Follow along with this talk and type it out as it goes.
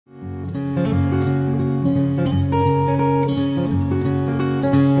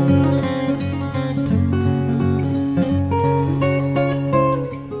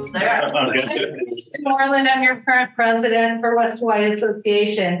Moreland. I'm your current president for West Hawaii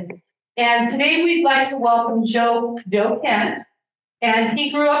Association. And today we'd like to welcome Joe Kent. And he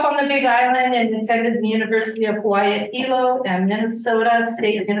grew up on the Big Island and attended the University of Hawaii at Hilo and Minnesota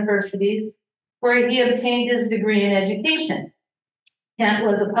State Universities, where he obtained his degree in education. Kent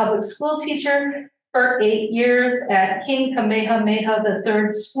was a public school teacher for 8 years at King Kamehameha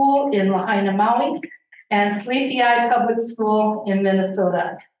III School in Lahaina, Maui, and Sleepy Eye Public School in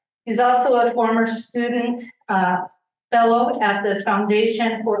Minnesota. He's also a former student fellow at the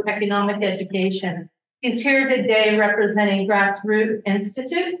Foundation for Economic Education. He's here today representing Grassroots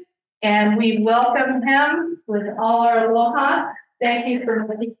Institute, and we welcome him with all our aloha. Thank you for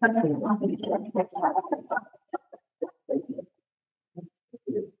coming.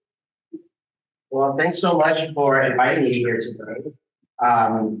 Well, thanks so much for inviting me here today.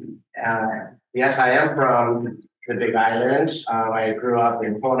 Yes, I am from the Big Island. I grew up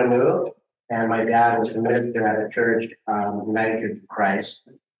in Honolulu, and my dad was the minister at a church, United Church of Christ,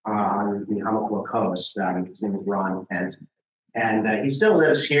 on the Hamakua coast. His name is Ron Kent. And he still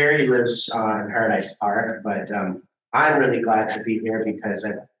lives here. He lives in Paradise Park, but I'm really glad to be here because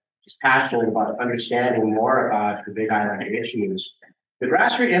I'm just passionate about understanding more about the Big Island issues. The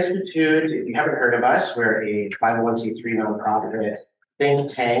Grassroots Institute, if you haven't heard of us, we're a 501c3 nonprofit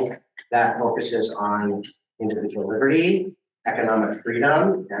think tank that focuses on individual liberty, economic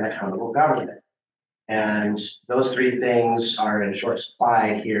freedom, and accountable government. And those three things are in short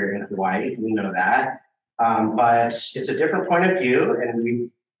supply here in Hawaii. We know that. But it's a different point of view, and we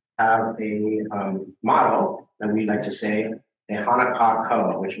have a motto that we like to say, a Hanaka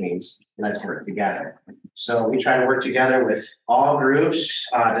Ko, which means let's work together. So we try to work together with all groups.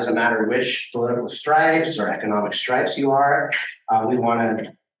 Doesn't matter which political stripes or economic stripes you are. We want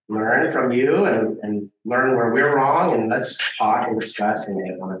to learn from you and learn where we're wrong, and let's talk and discuss and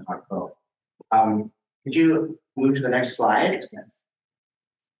make Hanaka Ko. Could you move to the next slide? Yes.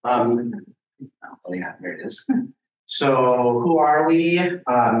 Oh yeah, there it is. So who are we?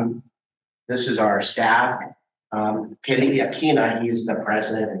 This is our staff. Kelly Akina, he's the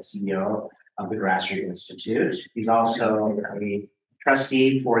president and CEO of the Grassroots Institute. He's also a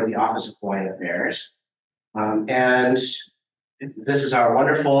trustee for the Office of Hawaiian Affairs. And this is our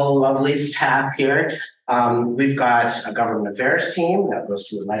wonderful, lovely staff here. We've got a government affairs team that goes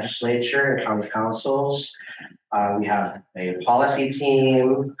to the legislature and county councils. We have a policy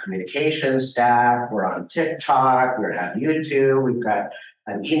team, communications staff. We're on TikTok. We're on YouTube. We've got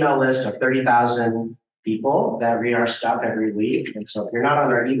an email list of 30,000 people that read our stuff every week. And so if you're not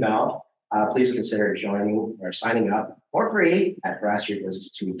on our email, please consider joining or signing up for free at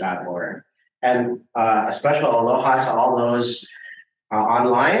grassrootsinstitute.org. And a special aloha to all those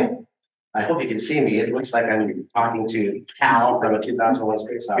online. I hope you can see me. It looks like I'm talking to Cal from a 2001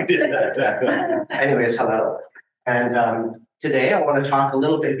 Space Odyssey. Anyways, hello. And today I want to talk a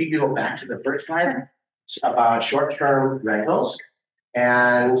little bit, if you can go back to the first slide, about short-term rentals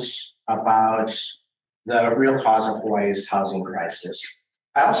and about the real cause of Hawaii's housing crisis.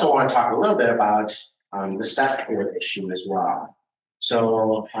 I also want to talk a little bit about the cesspool issue as well.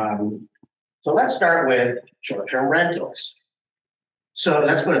 So let's start with short-term rentals. So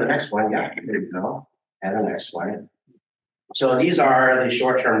let's go to the next one. Yeah, there we go. And the next one. So these are the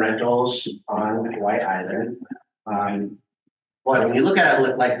short-term rentals on Hawaii Island. Well, when you look at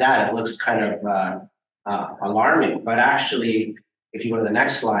it like that, it looks kind of alarming. But actually, if you go to the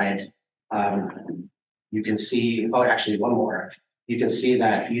next slide, you can see, oh, actually one more. You can see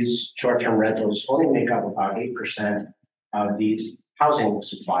that these short-term rentals only make up about 8% of the housing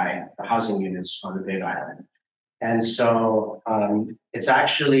supply, the housing units on the Big Island. And so it's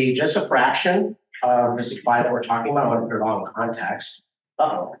actually just a fraction of the supply that we're talking about. I want to put it all in context.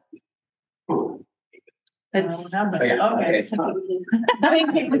 Uh-oh. It's Okay.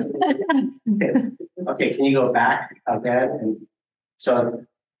 Thank you. Okay, can you go back again? And so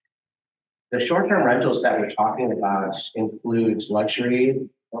the short-term rentals that we're talking about includes luxury.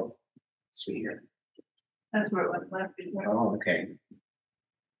 Oh, let's see here. That's where it went left. Oh, okay.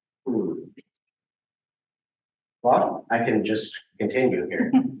 Well, I can just continue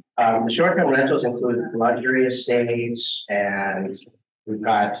here. The short-term rentals include luxury estates, and we've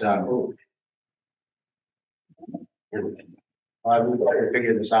got. We better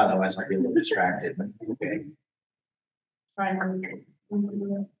figure this out, otherwise I'll get a little distracted. Okay.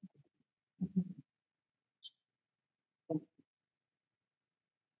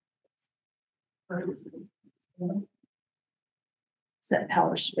 Is that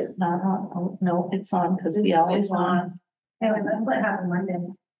power strip not on? Oh, no, it's on because the L is on. Anyway, that's what happened Monday.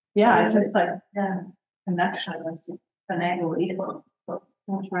 Yeah, it's just like Yeah. connection was finagling.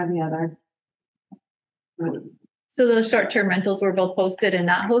 We'll try the other. So those short-term rentals were both hosted and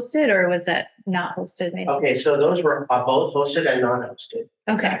not hosted, or was that not hosted maybe? Okay, so those were both hosted and non-hosted.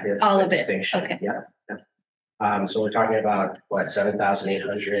 Okay, Exactly, that's all the of it. distinction. Okay. Yeah. So we're talking about what,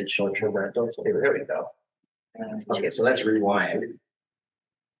 7,800 short-term rentals? Okay, there we go. Okay, so let's rewind.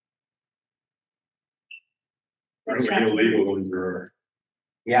 How many illegal ones are?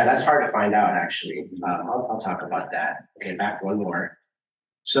 Yeah, that's hard to find out, actually. I'll talk about that. Okay, back one more.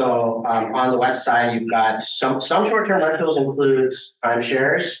 So on the west side, you've got some short-term rentals includes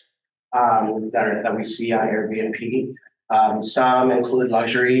timeshares that we see on Airbnb. Some include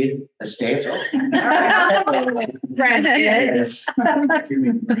luxury estates. Yes.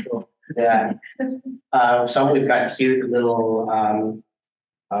 Yeah. Some we've got cute little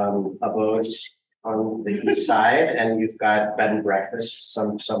abodes on the east side, and you've got bed and breakfast,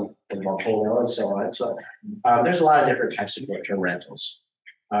 some in Volcano and so on. So there's a lot of different types of short-term rentals.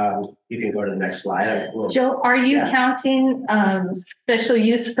 You can go to the next slide. Joe, are you Yeah. counting special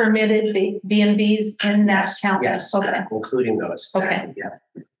use permitted B&Bs in that count? Yes, Okay. including those. Okay. Yeah.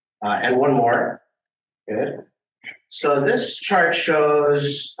 And one more. Good. So this chart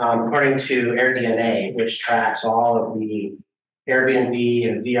shows, according to AirDNA, which tracks all of the Airbnb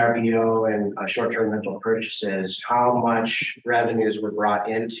and VRBO and short-term rental purchases, how much revenues were brought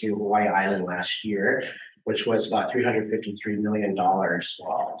into Hawaii Island last year, which was about $353 million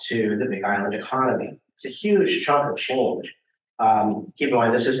to the Big Island economy. It's a huge chunk of change. Keep in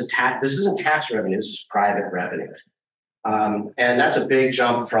mind, this isn't tax revenue, this is private revenue. And that's a big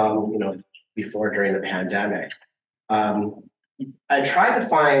jump from, before during the pandemic. I tried to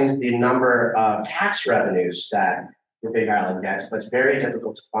find the number of tax revenues that the Big Island gets, but it's very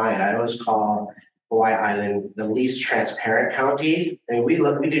difficult to find. I always call Hawaii Island the least transparent county. And we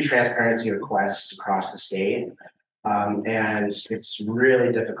do transparency requests across the state. And it's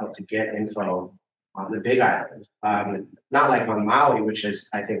really difficult to get info on the Big Island. Not like on Maui, which is,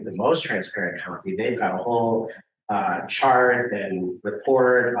 I think, the most transparent county. They've got a whole chart and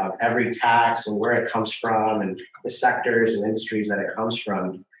report of every tax and where it comes from and the sectors and industries that it comes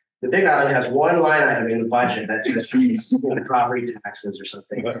from. The Big Island has one line item in the budget that just says property taxes or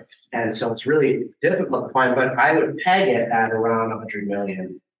something. And so it's really difficult to find, but I would peg it at around 100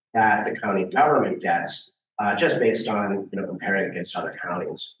 million that the county government gets, just based on, comparing against other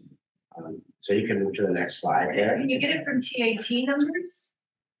counties. So you can move to the next slide there. Can you get it from TAT numbers?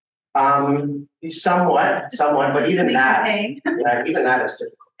 Somewhat, but even that, Okay. even that is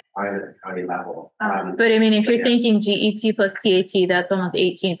difficult to find at the county level. But I mean, if you're Yeah. thinking GET plus TAT, that's almost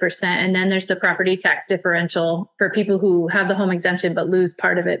 18%. And then there's the property tax differential for people who have the home exemption but lose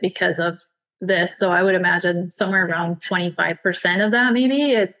part of it because of this. So I would imagine somewhere around 25% of that,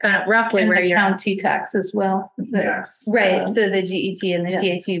 maybe. It's kind of roughly And where the you're county tax as well. Yes. right. So the GET and the Yeah.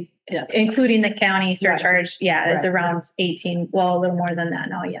 TAT, Yeah. including the county surcharge, yeah, it's Right. around 18. Well, a little more than that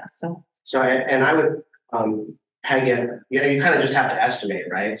now. Yeah. So So, and I would peg it, you kind of just have to estimate,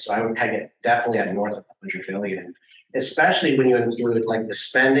 right? So I would peg it definitely at north of 100 billion, especially when you include like the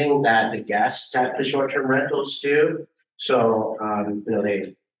spending that the guests at the short-term rentals do. So,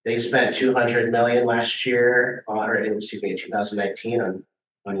 they spent 200 million last year, or excuse me, in 2019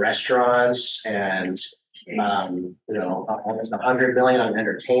 on restaurants and, almost 100 million on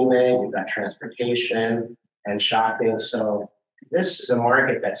entertainment. You've got transportation and shopping. So this is a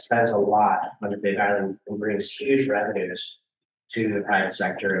market that spends a lot on the Big Island and brings huge revenues to the private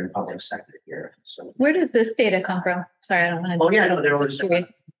sector and public sector here. So, where does this data come from? Sorry, I don't want to. oh yeah, no, there was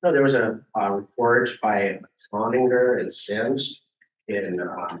Curious. a report by Cloninger and Sims in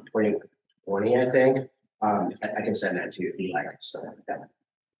 2020, I think. I can send that to you if you like. So, yeah.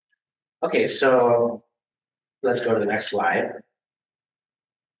 Okay, so let's go to the next slide.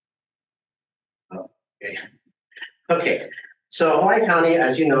 Okay. So Hawaii County,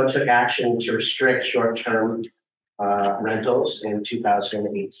 as you know, took action to restrict short-term rentals in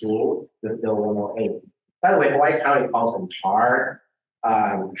 2018 with Bill 108. By the way, Hawaii County calls them TAR,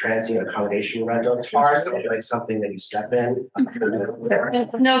 transient accommodation rental. TAR is like something that you step in.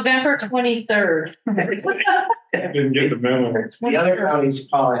 It's November 23rd. Didn't get the memo. The other counties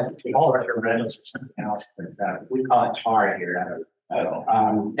call it short-term rentals or something else, but we call it TAR here.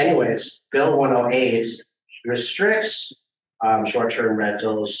 Anyways, Bill 108 restricts short-term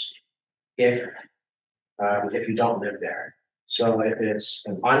rentals if you don't live there. So if it's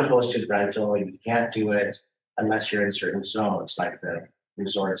an unhosted rental, you can't do it unless you're in certain zones, like the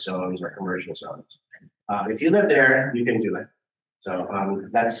resort zones or commercial zones. If you live there, you can do it. So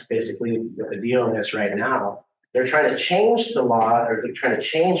that's basically the deal is right now. They're trying to change the law, or they're trying to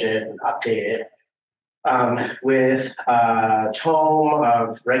change it and update it with a tome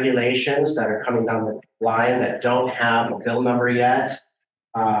of regulations that are coming down the line that don't have a bill number yet.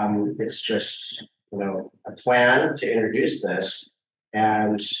 It's just, a plan to introduce this.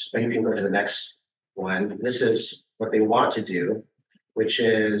 And you can go to the next one. This is what they want to do, which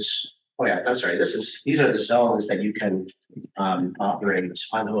is, these are the zones that you can operate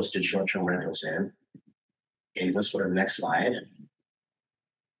unhosted short-term rentals in. Okay, let's go to the next slide.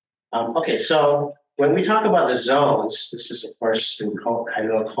 Okay, so when we talk about the zones, this is of course in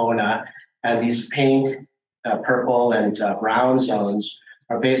Kailua Kona, and these pink, purple, and brown zones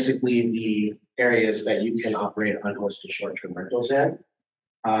are basically the areas that you can operate unhosted short-term rentals in.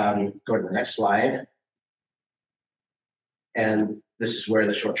 Go to the next slide. And this is where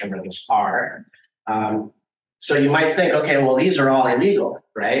the short-term rentals are. So you might think, okay, well, these are all illegal,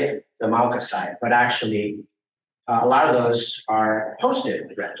 right? The Mauka side, but actually, a lot of those are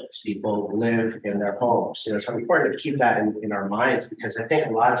hosted rentals. People live in their homes. So it's important to keep that in our minds, because I think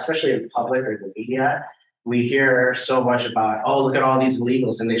a lot, especially in public or the media, we hear so much about, oh, look at all these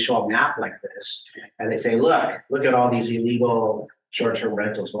illegals, and they show a map like this, and they say, look at all these illegal short-term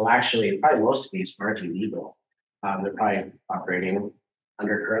rentals. Well, actually, probably most of these aren't illegal. They're probably operating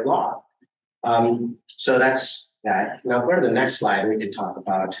under current law. So that's that. Now go to the next slide. We can talk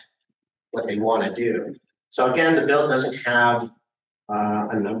about what they want to do. So again, the bill doesn't have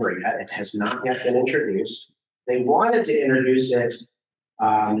a number yet. It has not yet been introduced. They wanted to introduce it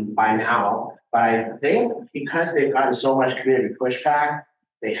by now, but I think because they've gotten so much community pushback,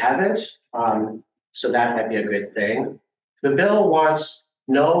 they haven't. So that might be a good thing. The bill wants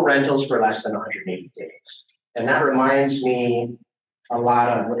no rentals for less than 180 days. And that reminds me a lot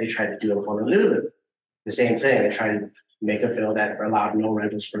of what they tried to do in Honolulu. The same thing, they tried to make a bill that allowed no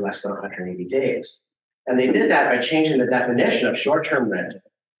rentals for less than 180 days. And they did that by changing the definition of short-term rental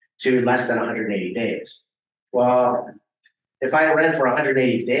to less than 180 days. Well, if I rent for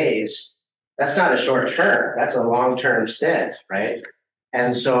 180 days, that's not a short term, that's a long-term stint, right?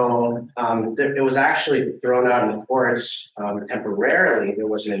 And so it was actually thrown out in the courts temporarily. There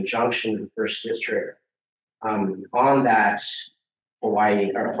was an injunction in the first district on that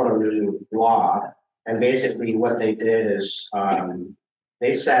Hawaii or Honolulu law. And basically what they did is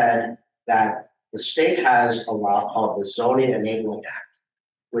they said that the state has a law called the Zoning Enabling Act,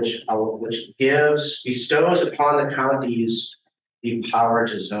 which bestows upon the counties the power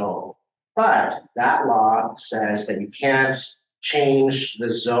to zone. But that law says that you can't change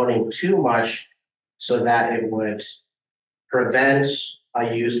the zoning too much so that it would prevent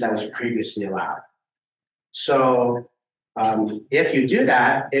a use that was previously allowed. So if you do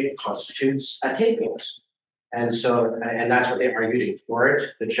that, it constitutes a takings. And that's what they argued in court.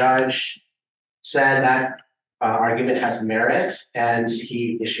 The judge said that argument has merit, and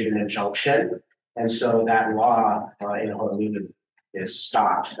he issued an injunction. And so that law in Honolulu is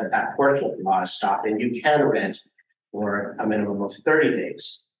stopped. That portion of the law is stopped, and you can rent for a minimum of 30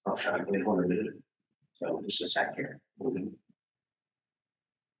 days in Honolulu. So just a sec here.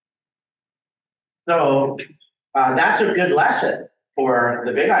 So that's a good lesson for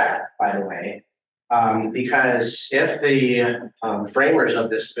the Big Island, by the way, because if the framers of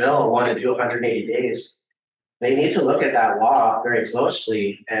this bill want to do 180 days, they need to look at that law very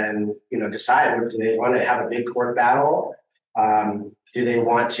closely and decide, do they want to have a big court battle? Do they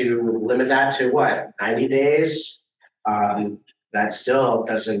want to limit that to what, 90 days? That still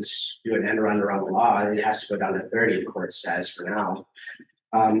doesn't do an end run around the law. It has to go down to 30, the court says for now.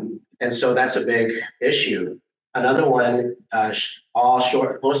 And so that's a big issue. Another one, all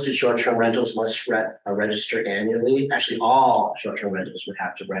posted short-term rentals must register annually. Actually, all short-term rentals would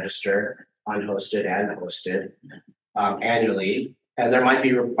have to register unhosted and hosted annually. And there might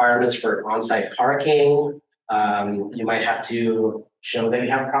be requirements for on-site parking. You might have to show that you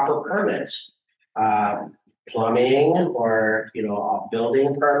have proper permits, plumbing, or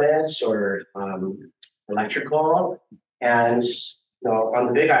building permits, or electrical. And on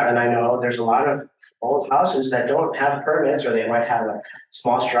the Big Island, I know there's a lot of old houses that don't have permits, or they might have a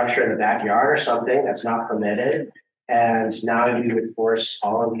small structure in the backyard or something that's not permitted. And now you would force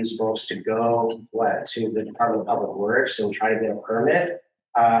all of these folks to go to the Department of Public Works and try to get a permit,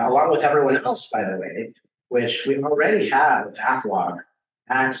 along with everyone else, by the way, which we already have a backlog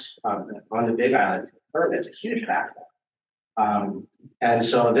on the Big Island for permits, a huge backlog. And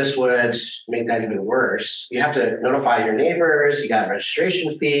so this would make that even worse. You have to notify your neighbors, you got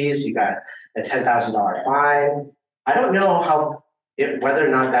registration fees, you got a $10,000 fine. I don't know whether or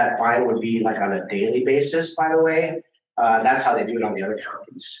not that fine would be like on a daily basis, by the way. That's how they do it on the other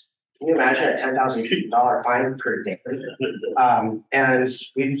counties. Can you imagine a $10,000 fine per day? And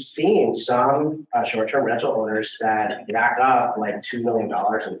we've seen some short-term rental owners that rack up like $2 million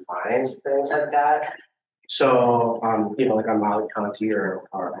in fines and things like that. So, like on Maui County or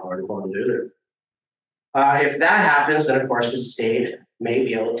Honolulu. If that happens, then of course the state may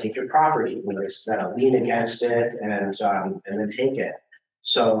be able to take your property, they set a lien against it and then take it.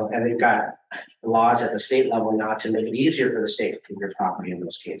 So, and they've got laws at the state level now to make it easier for the state to take your property in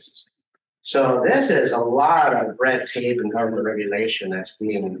those cases. So this is a lot of red tape and government regulation that's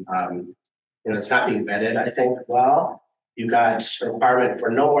being, it's not being vetted, I think, well. You got a requirement for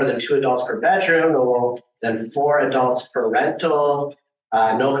no more than 2 adults per bedroom, no more than 4 adults per rental,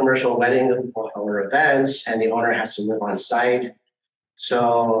 no commercial wedding or events, and the owner has to live on site.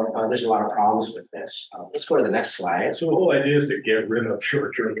 So there's a lot of problems with this. Let's go to the next slide. So the whole idea is to get rid of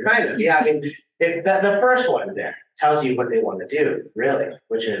short-term. Kind of, yeah. I mean, the first one there tells you what they want to do, really,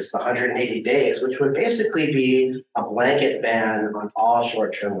 which is the 180 days, which would basically be a blanket ban on all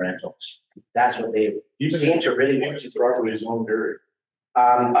short-term rentals. That's what they seem to really want to do. Properties owned area.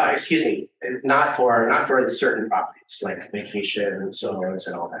 Excuse me, not for certain properties like vacation zones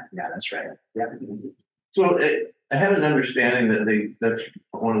and all that. Yeah, that's right. Yeah. So I had an understanding that that's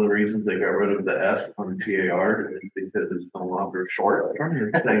one of the reasons they got rid of the S on TAR is because it's no longer short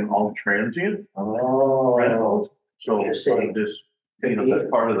term, they're saying all transient Oh, rentals. So Interesting. just, that's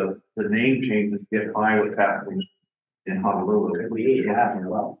part of the name change is get by what's happening in Honolulu.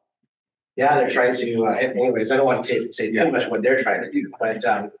 well. Yeah, they're trying to, anyways, I don't want to say too much what they're trying to do, but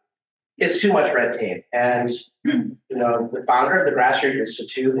it's too much red tape. And, the founder of the Grassroots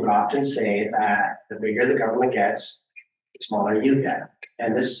Institute would often say that the bigger the government gets, the smaller you get.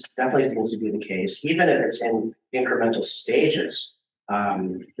 And this definitely seems to be the case, even if it's in incremental stages.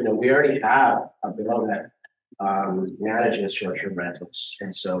 We already have a bill that manages short-term rentals.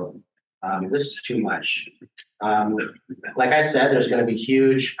 And so this is too much. Like I said, there's going to be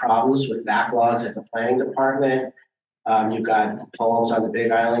huge problems with backlogs at the planning department. You've got homes on the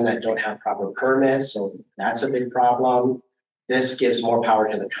Big Island that don't have proper permits, so that's a big problem. This gives more power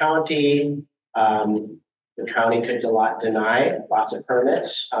to the county. The county could deny lots of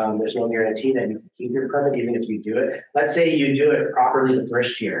permits. There's no guarantee that you can keep your permit even if you do it. Let's say you do it properly the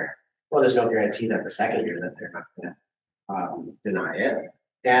first year. Well, there's no guarantee that the second year that they're not going to deny it.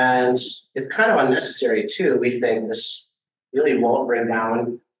 And it's kind of unnecessary too. We think this really won't bring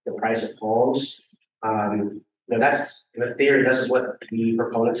down the price of homes. That's the theory. This is what the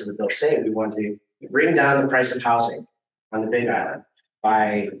proponents of the bill say. We want to bring down the price of housing on the Big Island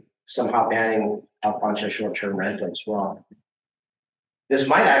by somehow banning a bunch of short-term rentals. Well, this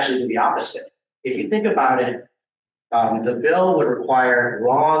might actually be the opposite. If you think about it, the bill would require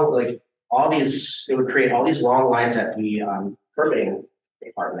it would create all these long lines at the permitting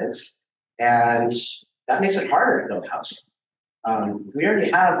departments, and that makes it harder to build housing. We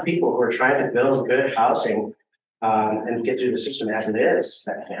already have people who are trying to build good housing and get through the system as it is.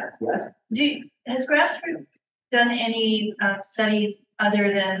 Yes. Has Grassroots done any studies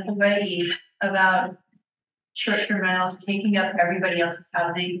other than Hawaii about short-term rentals taking up everybody else's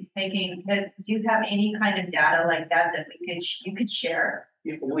housing? Do you have any kind of data like that you could share?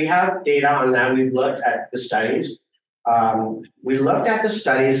 We have data on that. We've looked at the studies. We looked at the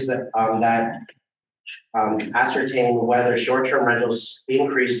studies that ascertain whether short-term rentals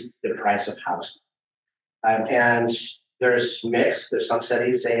increase the price of housing. And there's mixed. There's some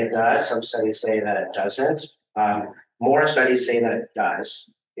studies say it does, some studies say that it doesn't. More studies say that it does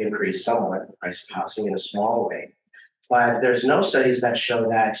increase somewhat the price of housing in a small way. But there's no studies that show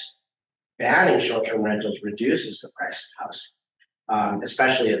that banning short-term rentals reduces the price of housing,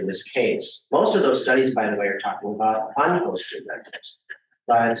 especially in this case. Most of those studies, by the way, are talking about unhosted rentals.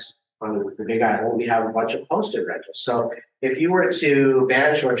 But on the Big Island, we have a bunch of hosted rentals. So if you were to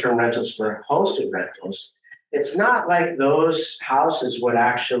ban short-term rentals for hosted rentals, it's not like those houses would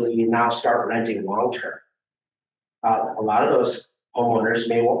actually now start renting long-term. A lot of those homeowners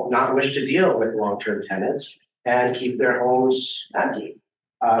may not wish to deal with long-term tenants and keep their homes empty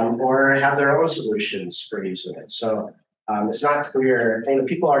or have their own solutions for using it. So it's not clear.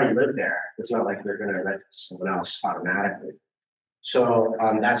 People already live there. It's not like they're going to rent it to someone else automatically. So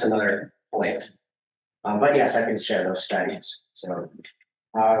that's another point. But yes, I can share those studies. So,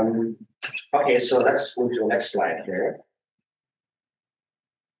 okay, so let's move to the next slide here.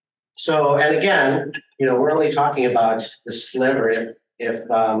 So, and again, we're only talking about the sliver. If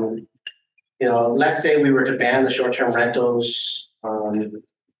let's say we were to ban the short-term rentals,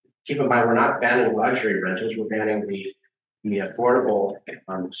 keep in mind, we're not banning luxury rentals, we're banning the affordable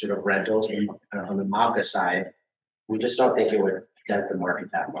sort of rentals on the MACA side. We just don't think it would dent the market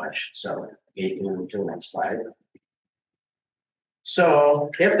that much. So you can move to the next slide.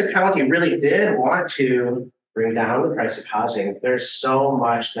 So if the county really did want to bring down the price of housing, there's so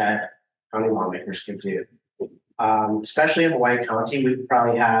much that county lawmakers can do. Especially in Hawaii County, we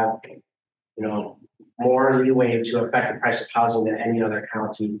probably have, more leeway to affect the price of housing than any other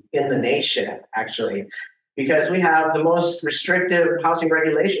county in the nation, actually, because we have the most restrictive housing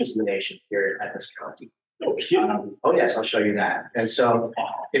regulations in the nation here at this county. Oh yes, I'll show you that. And so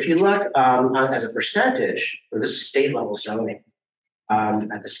if you look as a percentage, this is state level zoning.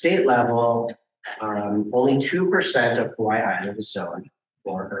 At the state level, only 2% of Hawaii Island is zoned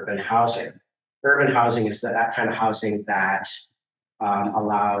for urban housing. Urban housing is that kind of housing that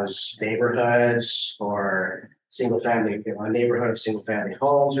allows neighborhoods or a neighborhood of single family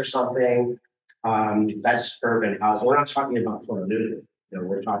homes or something. That's urban housing. We're not talking about Honolulu.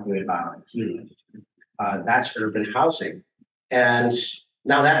 We're talking about Hilo. That's urban housing. And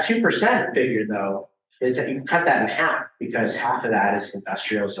now that 2% figure, though, is that you cut that in half, because half of that is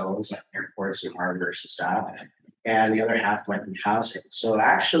industrial zones like airports and harbors and stuff, and the other half might be housing. So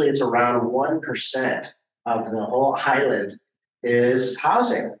actually, it's around 1% of the whole island is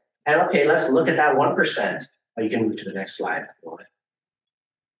housing. And okay, let's look at that 1%. You can move to the next slide. Okay.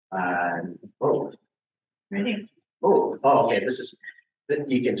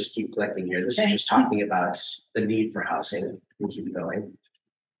 You can just keep clicking here. This is just talking about the need for housing. We keep going.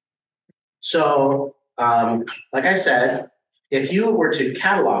 So, like I said, if you were to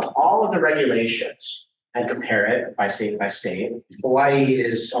catalog all of the regulations and compare it by state, Hawaii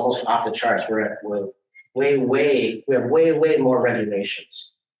is almost off the charts. We have way more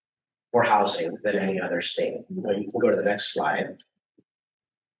regulations for housing than any other state. You can go to the next slide.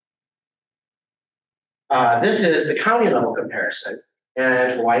 This is the county level comparison,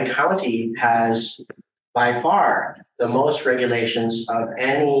 and Hawaii County has by far the most regulations of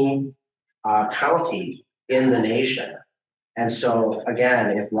any county in the nation. And so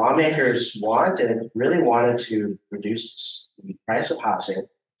again, if lawmakers really wanted to reduce the price of housing,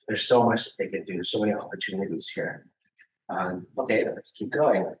 there's so much that they could do, so many opportunities here. Okay, let's keep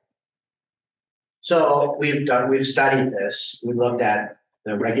going. So we've studied this. We looked at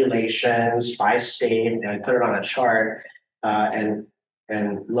the regulations by state and put it on a chart and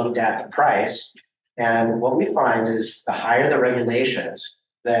looked at the price. And what we find is the higher the regulations,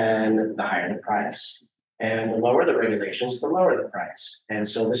 then the higher the price. And the lower the regulations, the lower the price. And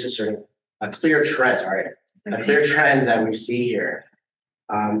so this is sort of a clear trend that we see here.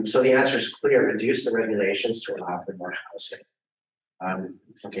 So the answer is clear: reduce the regulations to allow for more housing.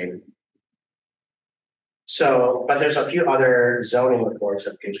 Okay. So, but there's a few other zoning reforms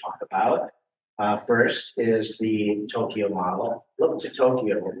that we can talk about. First is the Tokyo model. Look to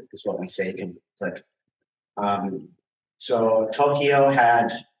Tokyo is what we say. You can click. So Tokyo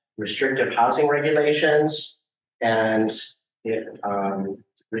had restrictive housing regulations, and it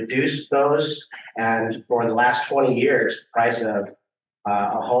reduced those. And for the last 20 years, the price of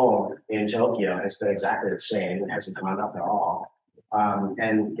a home in Tokyo has been exactly the same. It hasn't gone up at all.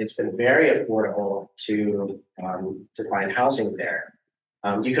 And it's been very affordable to find housing there.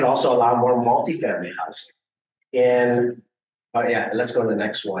 You could also allow more multifamily housing. Let's go to the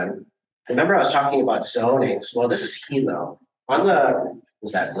next one. Remember, I was talking about zonings. Well, this is Hilo. On the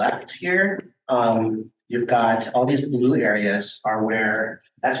left here, you've got all these blue areas are where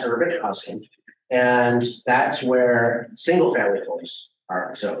that's urban housing, and that's where single family homes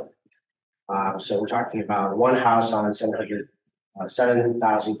are zoned. So we're talking about one house on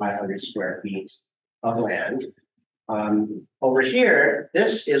 7,500 square feet of land. Over here,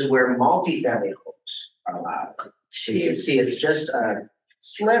 this is where multifamily homes are allowed. So you can see it's just a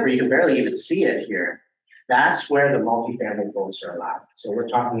sliver. You can barely even see it here. That's where the multifamily homes are allowed. So we're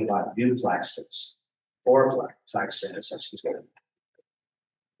talking about duplexes, fourplexes, excuse me.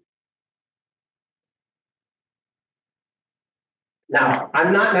 Now,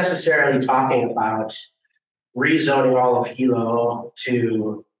 I'm not necessarily talking about rezoning all of Hilo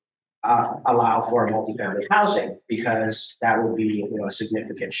to allow for multifamily housing, because that would be a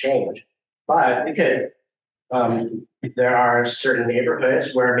significant change. But we could, there are certain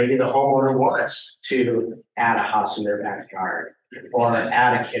neighborhoods where maybe the homeowner wants to add a house in their backyard or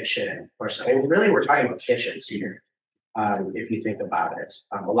add a kitchen or something. Really, we're talking about kitchens here, if you think about it.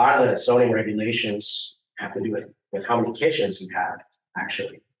 A lot of the zoning regulations have to do with how many kitchens you have,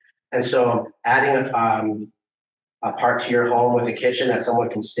 actually. And so adding a part to your home with a kitchen that someone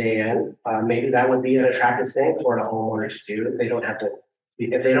can stay in, maybe that would be an attractive thing for a homeowner to do. They don't have to,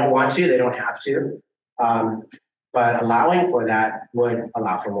 if they don't want to, they don't have to. But allowing for that would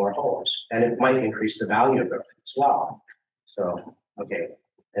allow for more homes, and it might increase the value of them as well. So, okay,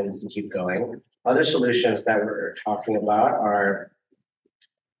 and we can keep going. Other solutions that we're talking about are,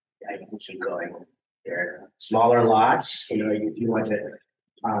 yeah, you can keep going here. Smaller lots, you know, if you want to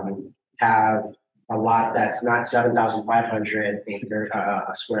have a lot that's not 7,500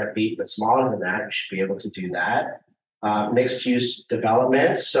 square feet, but smaller than that, you should be able to do that. Mixed use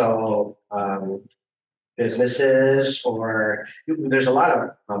development, so businesses, or there's a lot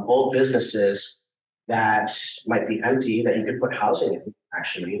of old businesses that might be empty that you could put housing in,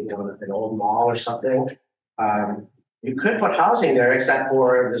 actually, you know, an old mall or something. You could put housing there, except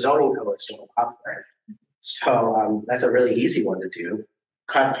for the zoning code is so tough there. So that's a really easy one to do.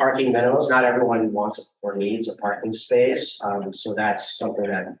 Cut parking minimums. Not everyone wants or needs a parking space. So that's something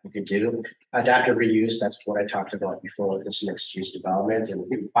that you could do. Adaptive reuse, that's what I talked about before with this mixed use development. And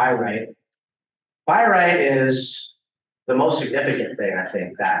buy right. Buy right is the most significant thing I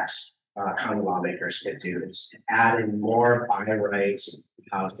think that county lawmakers could do, is add in more buy right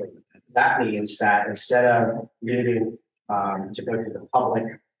housing. That means that instead of needing to go through the public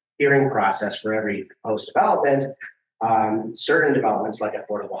hearing process for every proposed development, certain developments like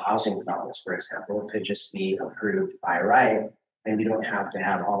affordable housing developments, for example, could just be approved by right, and you don't have to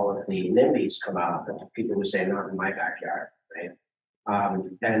have all of the NIMBYs come out, the people who say not in my backyard, right?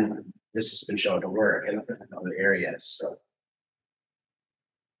 And this has been shown to work in other areas. So,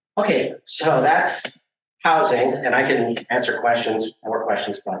 okay, so that's housing, and I can answer more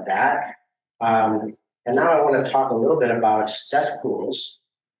questions about that. And now I want to talk a little bit about cesspools.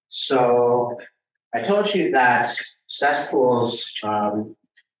 So I told you that cesspools, are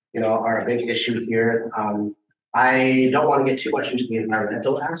a big issue here. I don't want to get too much into the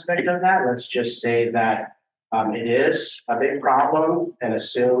environmental aspect of that. Let's just say that it is a big problem, and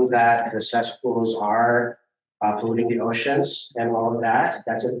assume that the cesspools are polluting the oceans and all of that.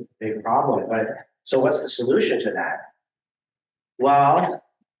 That's a big problem. But so what's the solution to that? Well,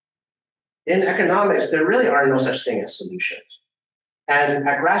 in economics, there really are no such thing as solutions. And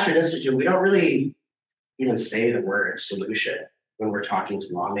at Grassroots Institute, we don't really even say the word solution when we're talking to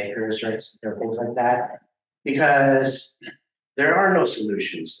lawmakers, right, or things like that, because there are no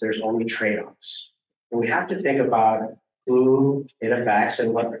solutions. There's only trade-offs. And we have to think about who it affects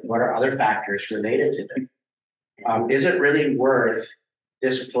and what are other factors related to it. Is it really worth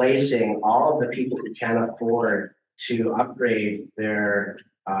displacing all of the people who can't afford to upgrade their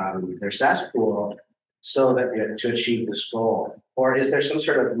cesspool so that to achieve this goal? Or is there some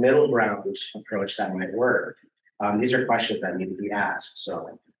sort of middle ground approach that might work? These are questions that need to be asked.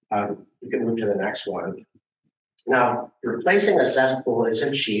 So we can move to the next one. Now, replacing a cesspool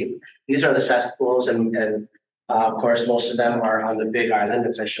isn't cheap. These are the cesspools, and of course, most of them are on the Big Island,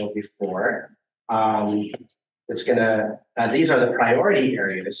 as I showed before. These are the priority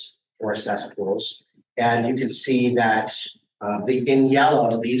areas for cesspools. And you can see that in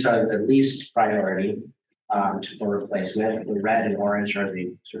yellow, these are the least priority for replacement. The red and orange are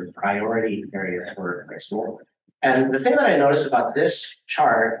the sort of priority areas for replacement. And the thing that I noticed about this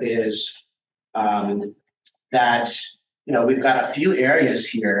chart is that we've got a few areas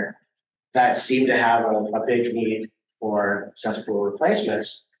here that seem to have a big need for cesspool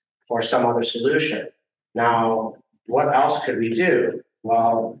replacements or some other solution. Now, what else could we do?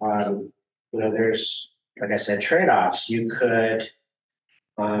 Well, there's, like I said, trade-offs. You could,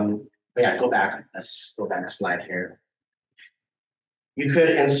 go back. Let's go back a slide here. You could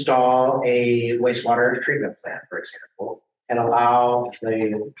install a wastewater treatment plant, for example, and allow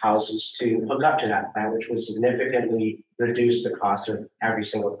the houses to hook up to that plant, which would significantly reduce the cost of every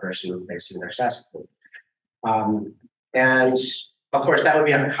single person replacing their cesspool. And of course, that would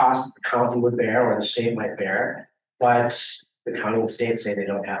be a cost the county would bear or the state might bear, but the county and the state say they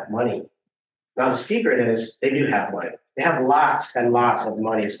don't have money. Now, the secret is they do have money. They have lots and lots of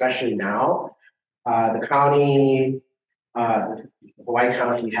money, especially now. The county, Hawaii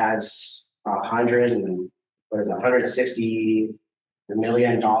County has $160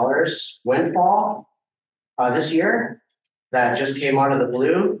 million windfall this year that just came out of the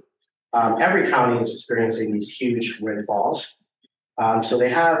blue. Every county is experiencing these huge windfalls. So they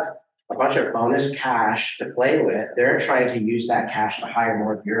have a bunch of bonus cash to play with. They're trying to use that cash to hire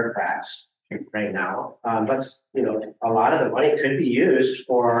more bureaucrats right now. But a lot of the money could be used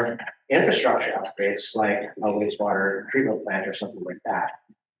for infrastructure upgrades, like a wastewater treatment plant or something like that.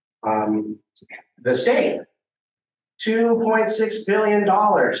 The state, $2.6 billion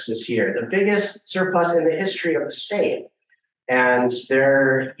this year, the biggest surplus in the history of the state. And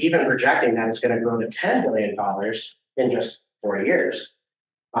they're even projecting that it's going to grow to $10 billion in just 4 years.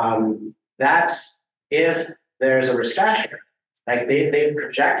 That's if there's a recession. Like they've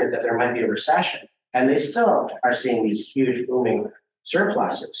projected that there might be a recession. and they still are seeing these huge booming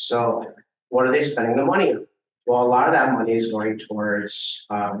surpluses. So what are they spending the money on? Well, a lot of that money is going towards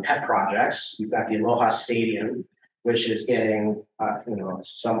pet projects. You've got the Aloha Stadium, which is getting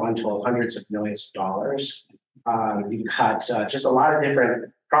some untold hundreds of millions of dollars. You've got just a lot of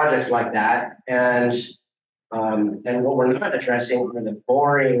different projects like that, and what we're not addressing are the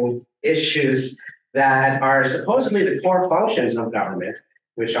boring issues that are supposedly the core functions of government,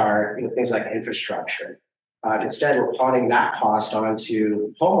 which are things like infrastructure. Instead, we're pawning that cost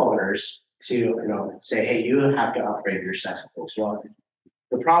onto homeowners to say, hey, you have to upgrade your cesspools. Well,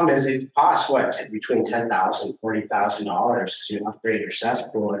 the problem is it costs between $10,000 and $40,000 to upgrade your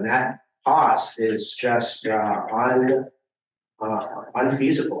cesspool, and that cost is just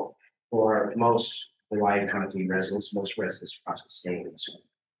unfeasible for most Hawaii County residents, most residents across the state.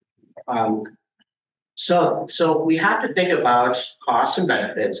 So we have to think about costs and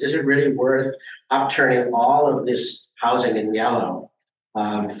benefits. Is it really worth upturning all of this housing in yellow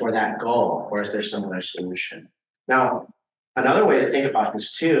for that goal, or is there some other solution? Now, another way to think about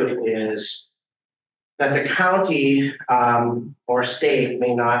this too is that the county or state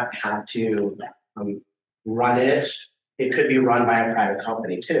may not have to run it. It could be run by a private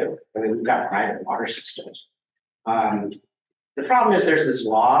company too. I mean, we've got private water systems. The problem is there's this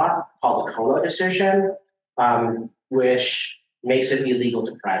law called the Kona decision, which makes it illegal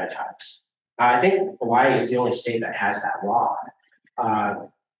to privatize. I think Hawaii is the only state that has that law.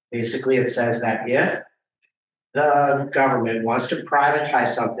 Basically, it says that if the government wants to privatize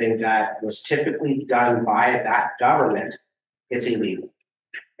something that was typically done by that government, it's illegal.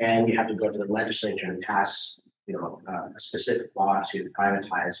 And you have to go to the legislature and pass a specific law to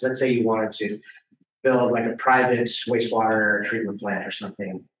privatize. Let's say you wanted to build like a private wastewater treatment plant or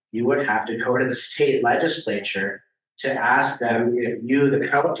something. You would have to go to the state legislature to ask them if you, the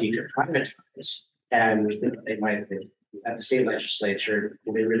county, could privatize. And they might, at the state legislature,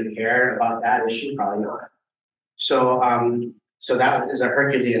 do they really care about that issue? Probably not. So that is a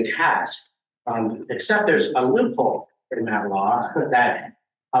Herculean task. Except there's a loophole in that law that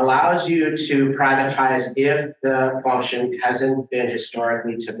allows you to privatize if the function hasn't been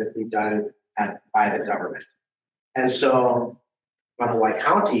historically typically done by the government. And so on Hawaii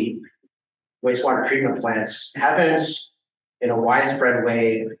County, wastewater treatment plants haven't, in a widespread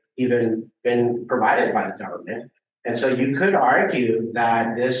way, even been provided by the government. And so you could argue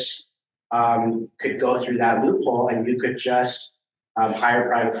that this could go through that loophole and you could just hire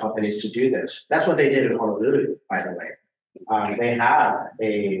private companies to do this. That's what they did in Honolulu, by the way. They have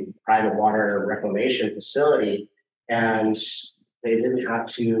a private water reclamation facility, and they didn't have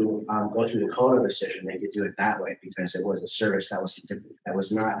to go through the Kona decision. They could do it that way because it was a service that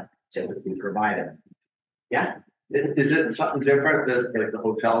was not typically provided. Yeah. Is it something different that like the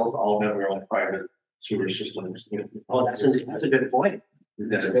hotels all have their own private sewer systems? Oh, that's a good point.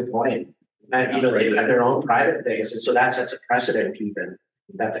 That's a good point. And they have their own private things, and so that sets a precedent even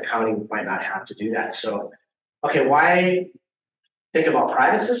that the county might not have to do that. So, okay, why think about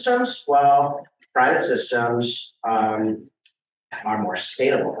private systems? Well, private systems are more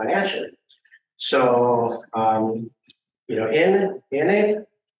sustainable financially. So, in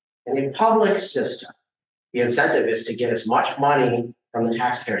a public system, the incentive is to get as much money from the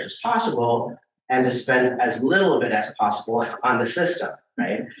taxpayers as possible and to spend as little of it as possible on the system,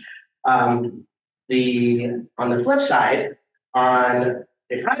 right? On the flip side, on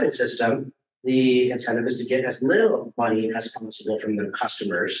a private system, the incentive is to get as little money as possible from the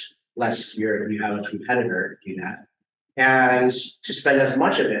customers, lest you have a competitor do that, and to spend as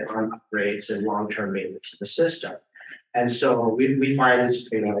much of it on upgrades and long-term maintenance of the system. And so we find,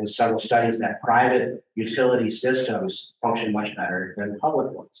 in several studies that private utility systems function much better than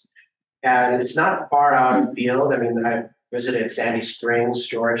public ones. And it's not far out of field. I mean, I visited Sandy Springs,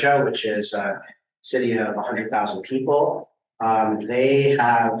 Georgia, which is a city of 100,000 people. They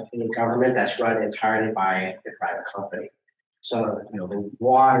have a government that's run entirely by a private company. So, the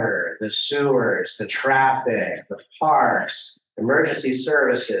water, the sewers, the traffic, the parks, emergency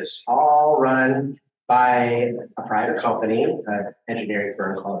services, all run by a private company, an engineering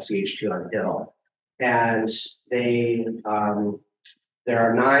firm called CH2 on Hill. And there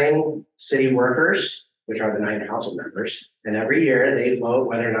are 9 city workers, which are the 9 council members. And every year they vote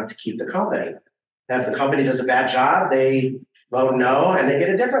whether or not to keep the company. And if the company does a bad job, they vote no, and they get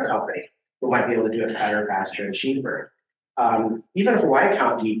a different company who might be able to do it better, faster, and cheaper. Even Hawaii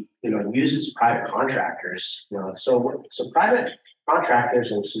County, uses private contractors. So private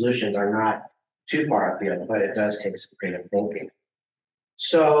contractors and solutions are not too far afield, but it does take some creative thinking.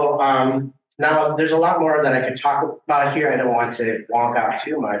 So now there's a lot more that I could talk about here. I don't want to wonk out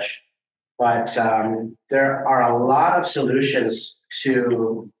too much, But there are a lot of solutions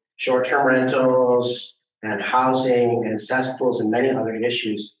to short-term rentals and housing and cesspools and many other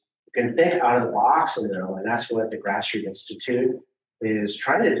issues. You can think out of the box a little, and that's what the Grassroots Institute is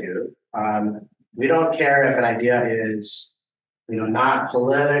trying to do. We don't care if an idea is, not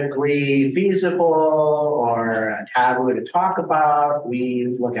politically feasible or a taboo to talk about.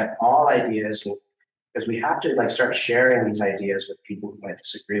 We look at all ideas because we have to start sharing these ideas with people who might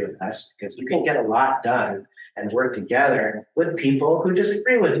disagree with us, because you can get a lot done and work together with people who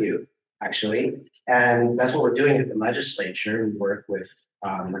disagree with you, actually. And that's what we're doing at the legislature. We work with,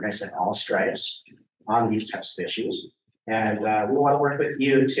 like I said, all stripes on these types of issues. And we want to work with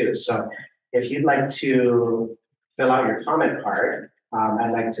you too. So if you'd like to fill out your comment card,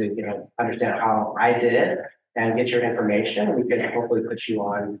 I'd like to understand how I did it and get your information. We can hopefully put you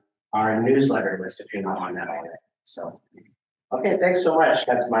on our newsletter list if you're not on that already. So, okay, thanks so much.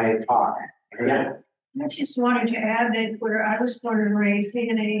 That's my talk. Yeah. I just wanted to add that where I was born and raised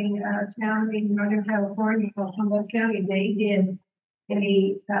in a town in Northern California called Humboldt County, they did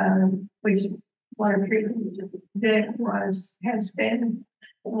a wastewater treatment that has been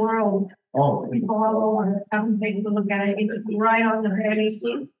world. Oh, People all over come take a look at it. It's right on the very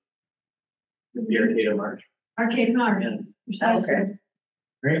the Arcade March. Arcade March. Precisely. Okay.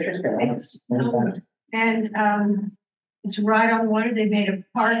 Very interesting. It's, and it's right on the water. They made a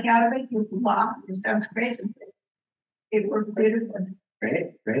park out of it. Wow, it sounds crazy. It worked beautifully.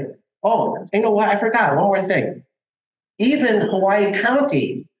 Great. Oh, you know what? I forgot one more thing. Even Hawaii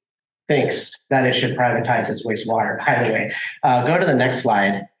County thinks that it should privatize its wastewater. By the way, go to the next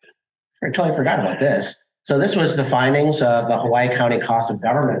slide. I totally forgot about this. So this was the findings of the Hawaii County Cost of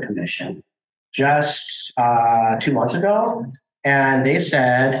Government Commission just 2 months ago. And they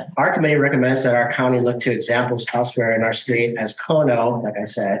said, our committee recommends that our county look to examples elsewhere in our state, as Kono, like I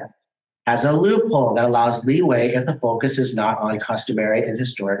said, has a loophole that allows leeway if the focus is not on customary and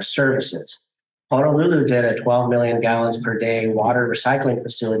historic services. Honolulu did a 12 million gallons per day water recycling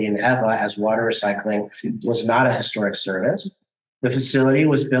facility in Ewa, as water recycling was not a historic service. The facility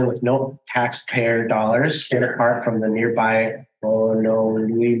was built with no taxpayer dollars, stayed apart from the nearby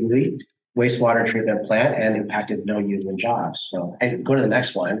Honolulu wastewater treatment plant, and impacted no union jobs. So, and go to the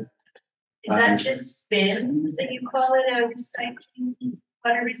next one. Is that just spin that you call it a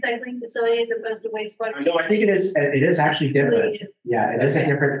water recycling facility as opposed to wastewater? No, I think it is. It is actually different. Yeah, it is a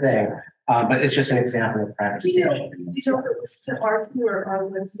different thing, but it's just an example of privatization. You know, it was to R2 or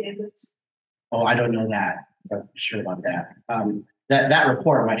R1 standards. Oh, I don't know that. I'm not sure about that. That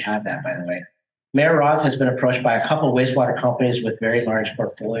report might have that, by the way. Mayor Roth has been approached by a couple of wastewater companies with very large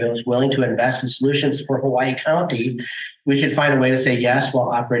portfolios willing to invest in solutions for Hawaii County. We should find a way to say yes while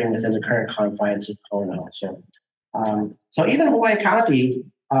operating within the current confines of Kono. So even Hawaii County,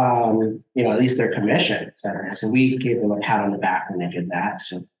 at least their commission said this, and we gave them a pat on the back when they did that.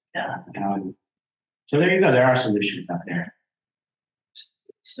 So so there you go. There are solutions out there.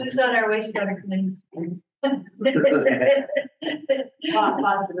 Who's on our wastewater committee?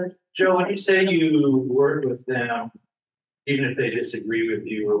 Positive. Joe, when you say you work with them, even if they disagree with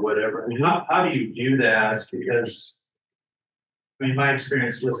you or whatever, I mean, how do you do that? Because, my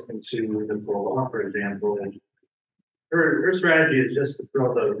experience listening to the law, for example, and her strategy is just to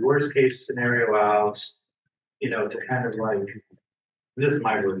throw the worst case scenario out, to kind of this is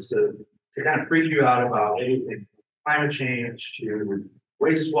my words, to kind of freak you out about anything, climate change to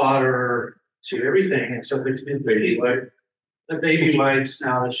wastewater to everything. And so it's been really like the baby wipes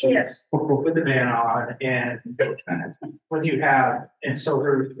now that she's put the ban on, and what you have, and so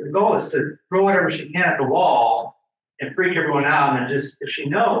her goal is to throw whatever she can at the wall and freak everyone out, and just, if she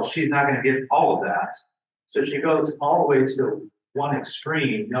knows she's not going to get all of that, so she goes all the way to one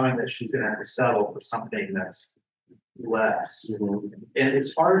extreme, knowing that she's going to have to settle for something that's less. And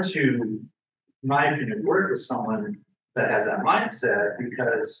it's hard to, in my opinion, work with someone that has that mindset,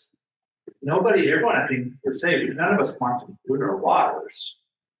 because everyone I think would say, none of us want to pollute our waters.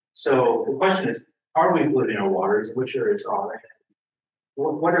 So the question is, are we polluting our waters? Which areas are they?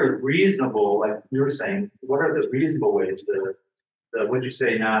 What are reasonable, like you were saying, what are the reasonable ways to, what'd you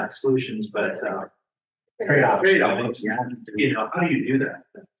say, not solutions, but trade-offs. Yeah. How do you do that?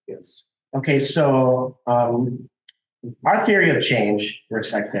 Yes. Okay, so our theory of change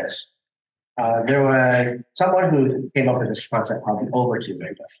works like this. There was someone who came up with this concept called the Overton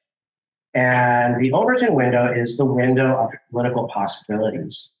window. And the Overton window is the window of political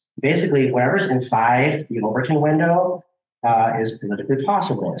possibilities. Basically, whatever's inside the Overton window is politically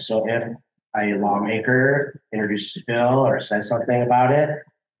possible. So if a lawmaker introduces a bill or says something about it,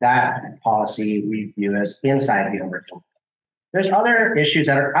 that policy we view as inside the Overton. There's other issues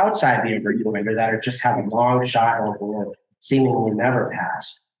that are outside the inverted window that are just have a long shot or will seemingly never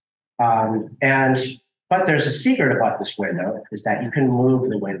pass. But there's a secret about this window is that you can move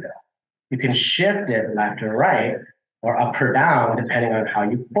the window. You can shift it left or right or up or down depending on how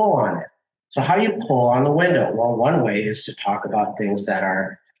you pull on it. So how do you pull on the window? Well, one way is to talk about things that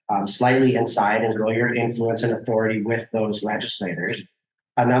are slightly inside and grow your influence and authority with those legislators.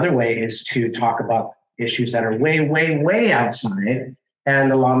 Another way is to talk about issues that are way, way, way outside.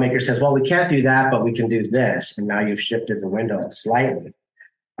 And the lawmaker says, well, we can't do that, but we can do this. And now you've shifted the window slightly.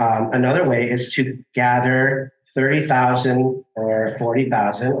 Another way is to gather 30,000 or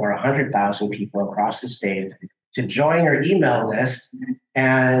 40,000 or 100,000 people across the state to join your email list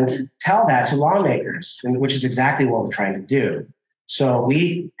and tell that to lawmakers, which is exactly what we're trying to do. So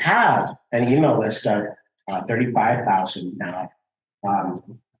we have an email list of 35,000 now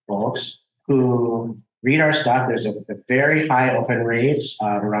folks who read our stuff. There's a very high open rate,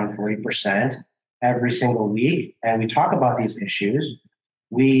 around 40% every single week. And we talk about these issues.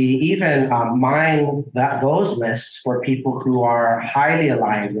 We even mine those lists for people who are highly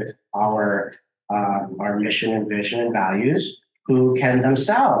aligned with our mission and vision and values, who can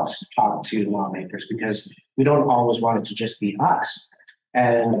themselves talk to lawmakers, because we don't always want it to just be us.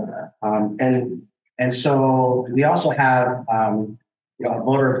 And so we also have a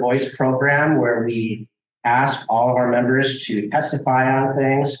voter voice program where we ask all of our members to testify on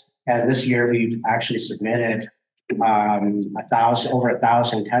things. And this year we've actually submitted over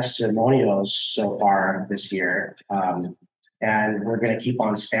 1,000 testimonials so far this year. And we're going to keep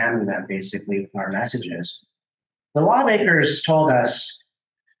on spamming them basically with our messages. The lawmakers told us,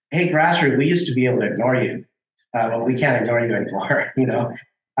 hey, grassroots, we used to be able to ignore you. Well, we can't ignore you anymore,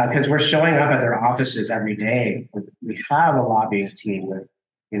 because we're showing up at their offices every day. We have a lobbying team with,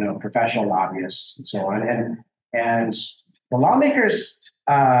 professional lobbyists and so on. And the lawmakers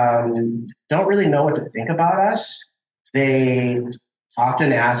don't really know what to think about us. They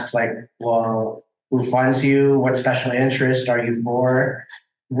often ask, like, well, who funds you? What special interest are you for?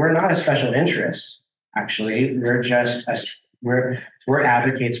 We're not a special interest, actually. We're just we're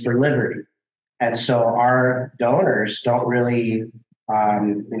advocates for liberty. And so our donors don't really,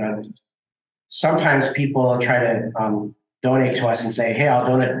 sometimes people try to donate to us and say, hey, I'll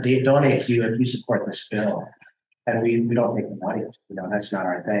donate to you if you support this bill. And we don't take the money, that's not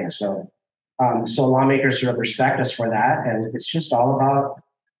our thing. So lawmakers sort of respect us for that. And it's just all about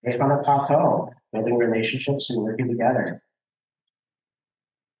building relationships and working together.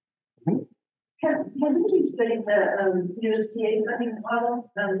 Has anybody studied the USDA funding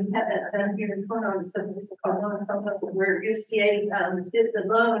model? We had that done here in Cornwall, where USDA did the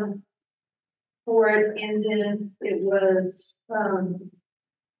loan for it, and then it was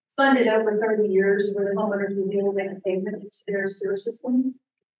funded over 30 years, where the homeowners would be able to make a payment into their sewer system.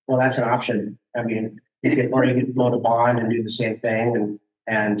 Well, that's an option. I mean, you could float a bond and do the same thing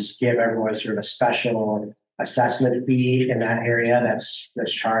and give everyone sort of a special assessment fee in that area that's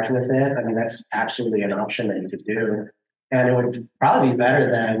charged with it. I mean, that's absolutely an option that you could do. And it would probably be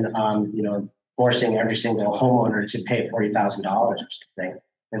better than, forcing every single homeowner to pay $40,000 or something.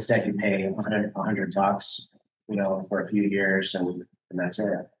 Instead, you pay $100, for a few years and that's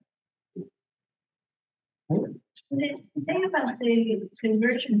it. The thing about the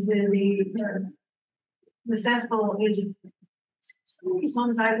conversion to the cesspool is some of these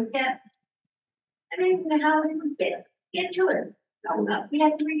homes I would get. I don't even know how they would get to it. We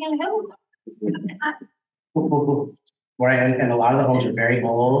had to bring in help. Right, and a lot of the homes are very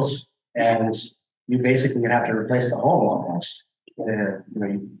old, and you basically would have to replace the home almost.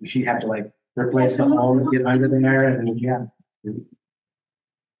 You have to replace the home, get under there, and then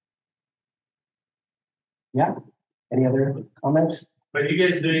yeah. Any other comments? Are you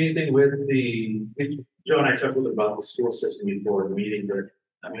guys doing anything with Joe and I talked a little about the school system before the meeting, but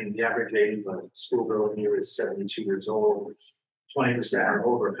I mean, the average age of a schoolgirl here is 72 years old. 20% are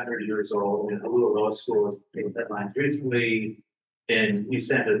over 100 years old. And a little low school is getting deadlines recently. And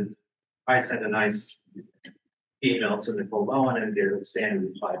I sent a nice email to Nicole Bowen and get a standard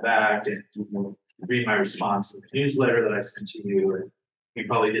reply back and read my response to the newsletter that I sent to you. And you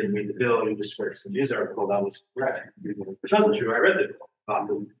probably didn't read the bill, you just read some news article that was correct, which wasn't true. I read the bill about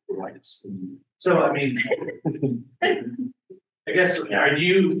the rights. So, I mean, I guess, are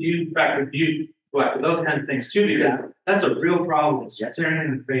you go after those kind of things too? Because that's a real problem.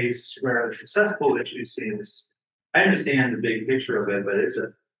 Staring in the face where the successful issue seems, I understand the big picture of it, but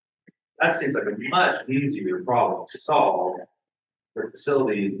that seems like a much easier problem to solve for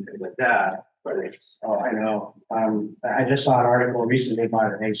facilities and things like that. But I know. I just saw an article recently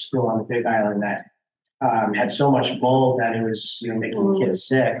about a school on the Big Island that had so much mold that it was, making kids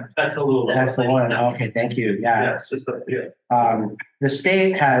sick. That's a little. That's the one. Okay, thank you. Yeah, Yeah. it's just a, yeah. The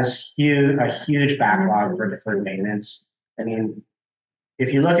state has a huge backlog for deferred maintenance. I mean,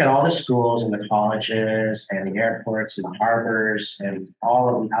 if you look at all the schools and the colleges and the airports and the harbors and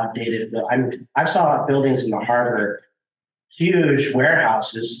all of the outdated, I saw buildings in the harbor, huge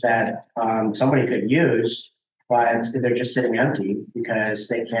warehouses that somebody could use, but they're just sitting empty because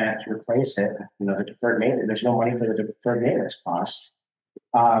they can't replace it. The deferred maintenance, there's no money for the deferred maintenance costs.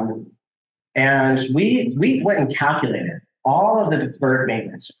 And we went and calculated all of the deferred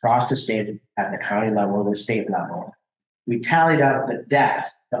maintenance across the state at the county level and the state level. We tallied up the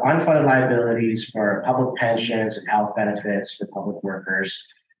debt, the unfunded liabilities for public pensions and health benefits for public workers.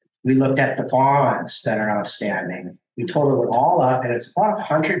 We looked at the bonds that are outstanding. We totaled it all up, and it's about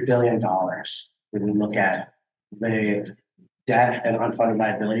 $100 billion when we look at the debt and unfunded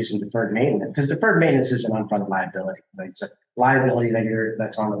liabilities and deferred maintenance. Because deferred maintenance is an unfunded liability. Like, it's a liability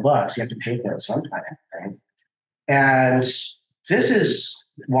that's on the books. You have to pay for it sometime, right? And this is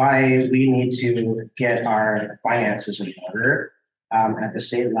why we need to get our finances in order at the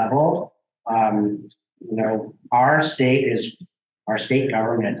state level. Our state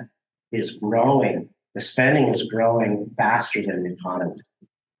government is growing. The spending is growing faster than the economy.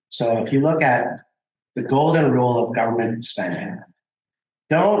 So if you look at the golden rule of government spending,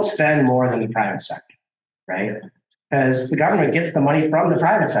 don't spend more than the private sector, right? Because the government gets the money from the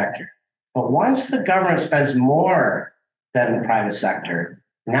private sector. But once the government spends more than the private sector,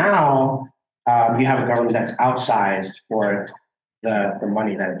 now you have a government that's outsized for the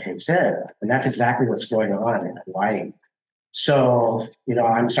money that it takes in. And that's exactly what's going on in Hawaii. So,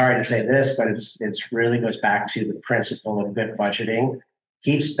 I'm sorry to say this, but it's really goes back to the principle of good budgeting.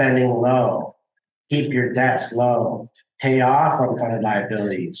 Keep spending low, keep your debts low, pay off unfunded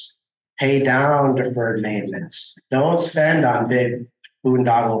liabilities, pay down deferred maintenance. Don't spend on big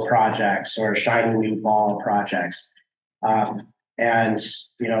boondoggle projects or shiny new ball projects. And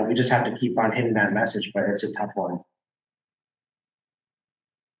we just have to keep on hitting that message, but it's a tough one.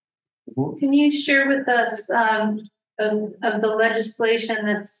 Can you share with us of the legislation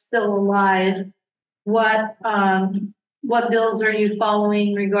that's still alive? What bills are you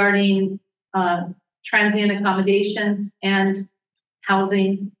following regarding transient accommodations and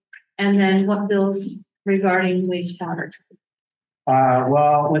housing? And then what bills regarding wastewater?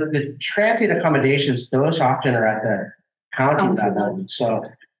 Well, with the transient accommodations, those often are at the county level. So,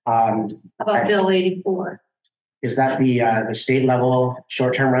 about Bill 84? Is that the state level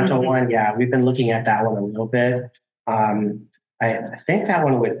short-term rental one? Yeah, we've been looking at that one a little bit. I think that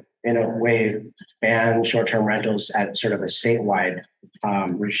one would, in a way, ban short-term rentals at sort of a statewide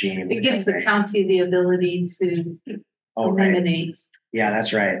regime. It gives the county the ability to eliminate. Yeah,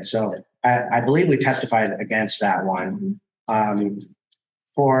 that's right. So I believe we testified against that one.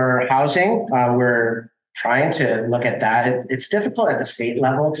 For housing, we're trying to look at that. It's difficult at the state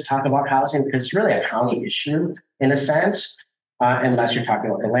level to talk about housing because it's really a county issue in a sense, unless you're talking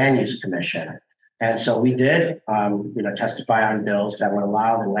about the Land Use Commission. And so we did, testify on bills that would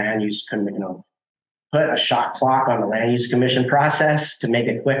allow the Land Use Commission, put a shot clock on the Land Use Commission process to make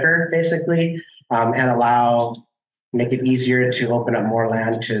it quicker, basically, and make it easier to open up more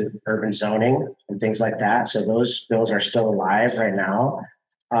land to urban zoning and things like that. So those bills are still alive right now.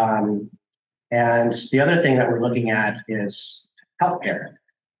 And the other thing that we're looking at is healthcare.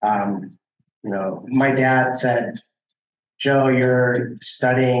 My dad said, Joe, you're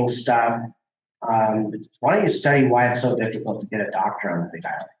studying stuff. Why don't you study why it's so difficult to get a doctor on the Big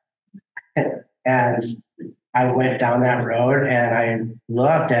Island? And I went down that road and I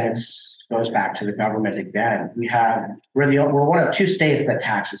looked, and it goes back to the government again. We're one of two states that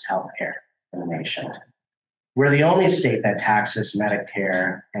taxes healthcare in the nation. We're the only state that taxes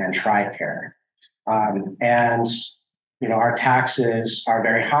Medicare and TRICARE. Our taxes are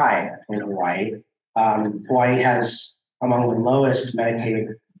very high in Hawaii. Hawaii has among the lowest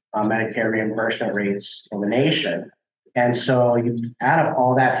Medicare reimbursement rates in the nation. And so you add up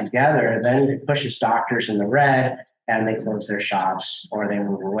all that together, then it pushes doctors in the red, and they close their shops, or they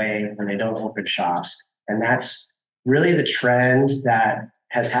move away, or they don't open shops. And that's really the trend that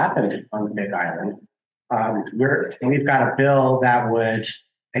has happened on the Big Island. We've got a bill that would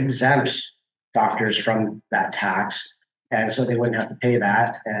exempt doctors from that tax, and so they wouldn't have to pay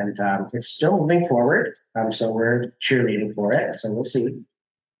that. And it's still moving forward. So we're cheerleading for it. So we'll see.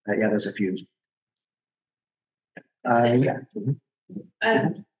 There's a few. Landlord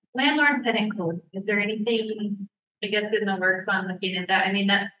tenant code. Is there anything I guess in the works on looking at that. I mean,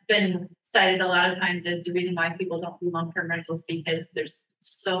 that's been cited a lot of times as the reason why people don't do long-term rentals because there's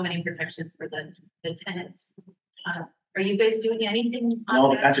so many protections for the tenants. Are you guys doing anything on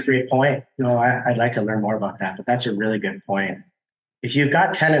No, that? that's a great point. No, I'd like to learn more about that, but that's a really good point. If you've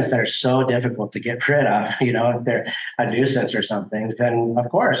got tenants that are so difficult to get rid of, if they're a nuisance or something, then of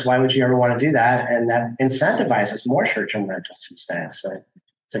course, why would you ever want to do that? And that incentivizes more short-term rentals instead. So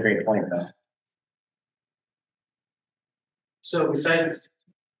it's a great point though. So besides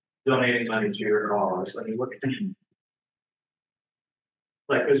donating money to your cause, I mean, what can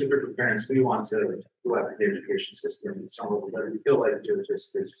like as a group of parents, we want to go after the education system and some of it, we feel like there's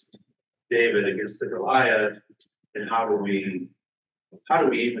just this David against the Goliath, and how do we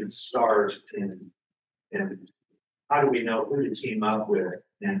even start and how do we know who to team up with?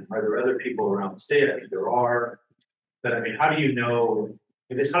 And are there other people around the state? I think there are. But I mean, how do you know,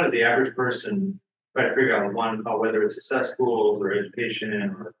 I guess, how does the average person try to figure out one, whether it's schools or education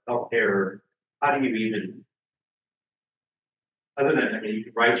or healthcare, how do you even, other than, I mean, you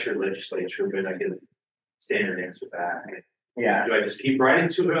can write your legislature, but I get a standard answer back. Yeah. Do I just keep writing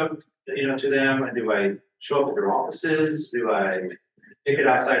to them, to them? And do I show up at their offices? Do I pick it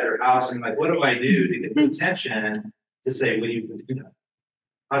outside their house? And like, what do I do to get the attention to say, well,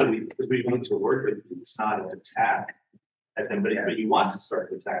 how do we, because we want to work with you, it's not an attack at them, but you want to start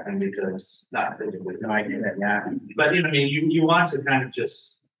to attack them because not physically. No, I get it. Yeah. But I mean, you want to kind of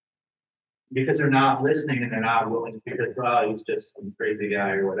just, because they're not listening and they're not willing, because he's just some crazy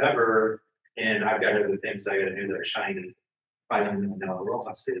guy or whatever, and I've got other things I gotta do that are shiny. I don't even know,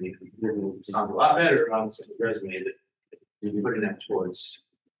 Robot City sounds a lot better on some resume that you're putting that towards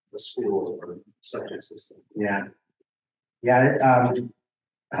the school or subject system. Yeah. Yeah.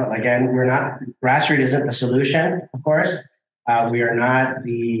 Again, grassroots isn't the solution, of course. We are not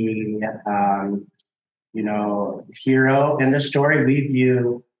the, hero in this story. We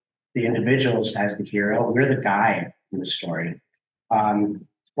view the individuals as the hero. We're the guide in the story.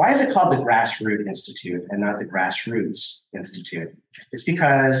 Why is it called the Grassroots Institute and not the Grassroots Institute? It's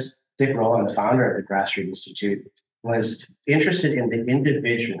because Dick Rowland, the founder of the Grassroots Institute, was interested in the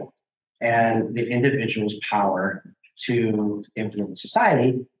individual and the individual's power to influence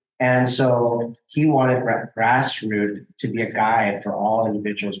society. And so he wanted Grassroots to be a guide for all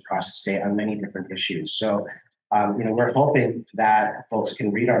individuals across the state on many different issues. So, we're hoping that folks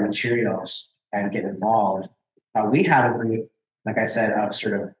can read our materials and get involved. We have a group, like I said, of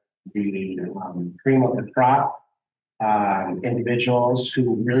sort of the cream of the crop individuals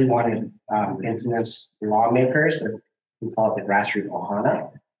who really want to influence lawmakers. We call it the Grassroots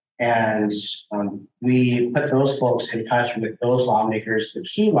Ohana. And we put those folks in touch with those lawmakers, the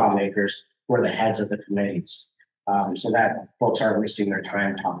key lawmakers, who are the heads of the committees, so that folks aren't wasting their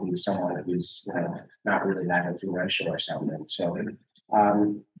time talking to someone who's not really that influential or something. So,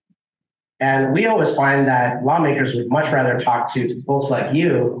 and we always find that lawmakers would much rather talk to folks like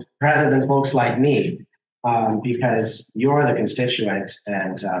you rather than folks like me, because you're the constituent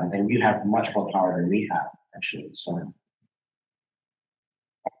and you have much more power than we have, actually. So.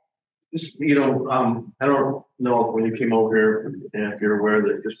 Just, I don't know if when you came over here, if you're aware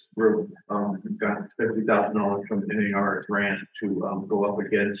that this group got $50,000 from the NAR grant to go up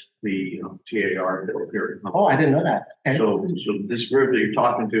against the TAR. Oh, I didn't know that. Okay. So this group that you're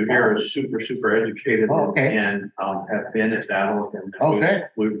talking to here is super educated and have been at battle. And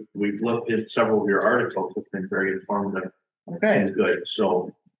we've looked at several of your articles. It's been very informative and good.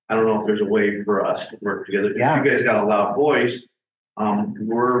 So I don't know if there's a way for us to work together. Yeah. You guys got a loud voice.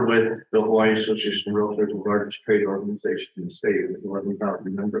 We're with the Hawaii Association of Realtors, the largest trade organization in the state with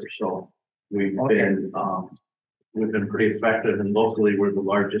 11,000 members. So we've been pretty effective, and locally we're the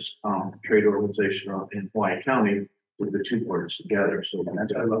largest trade organization in Hawaii County with the two boards together. So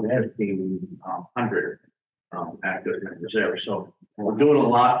that's about 1,500 active members there. So we're doing a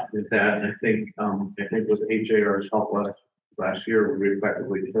lot with that. And I think with HAR's help last year, we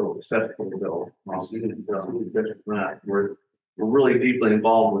effectively killed the cesspool bill. We're really deeply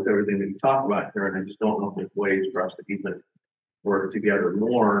involved with everything that you talk about here, and I just don't know if there's ways for us to even work together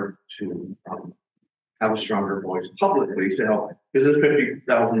more to have a stronger voice publicly to help. Because this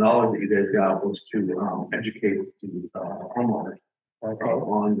 $50,000 that you guys got was to educate the homeowners on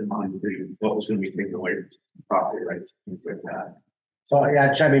what was going to be taken away from property rights, things like that. So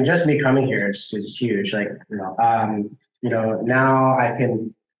yeah, I mean, just me coming here is huge. Like, now I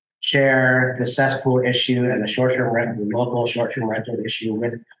can share the cesspool issue and the local short-term rental issue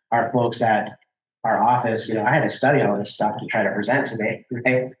with our folks at our office. I had to study all this stuff to try to present today.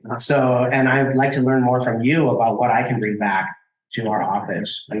 Right? So, and I'd like to learn more from you about what I can bring back to our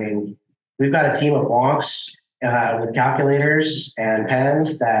office. I mean, we've got a team of wonks with calculators and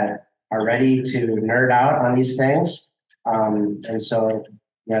pens that are ready to nerd out on these things. And so,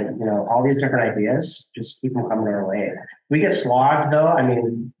 yeah, all these different ideas, just keep them coming our way. We get slogged though. I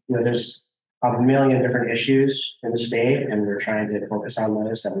mean, there's a million different issues in the state, and we're trying to focus on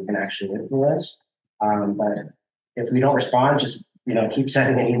those that we can actually influence. But if we don't respond, just keep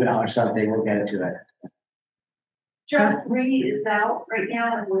sending an email or something. We'll get to it. Draft 3 is out right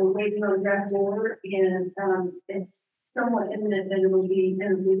now, and we're waiting on draft 4, and it's somewhat imminent that it will be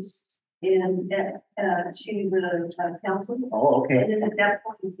introduced to the council. Oh, okay. And then at that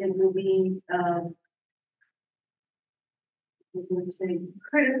point, it will be let's say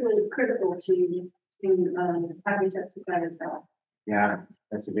critical to having testified as well. Yeah,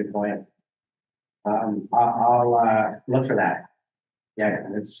 that's a good point. I'll look for that. Yeah,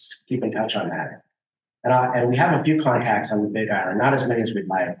 let's keep in touch on that. And we have a few contacts on the Big Island, not as many as we'd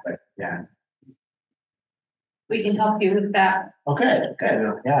like, but yeah. We can help you with that. Okay,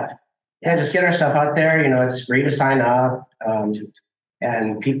 good. Yeah. Yeah, just get our stuff out there. It's free to sign up.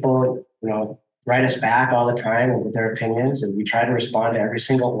 And people, write us back all the time with their opinions, and we try to respond to every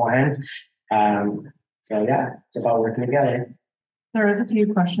single one. So yeah, it's about working together. There was a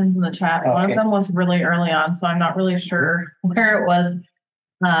few questions in the chat. One Okay. of them was really early on, so I'm not really sure where it was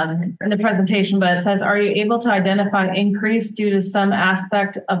in the presentation, but it says, are you able to identify increase due to some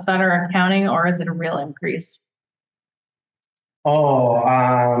aspect of better accounting, or is it a real increase?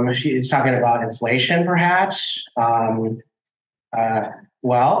 She's talking about inflation, perhaps.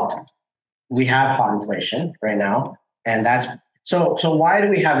 Well, we have hot inflation right now, and that's so why do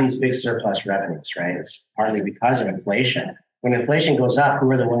we have these big surplus revenues, right? It's partly because of inflation. When inflation goes up,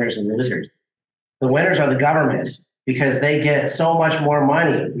 who are the winners and losers? The winners are the government, because they get so much more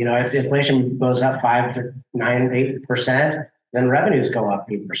money. If inflation goes up 5%, 9%, 8%, then revenues go up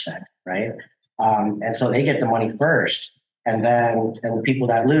 8%, right? And so they get the money first. And the people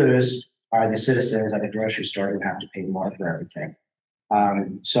that lose are the citizens at the grocery store who have to pay more for everything.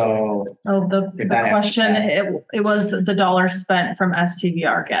 The question, it was the dollar spent from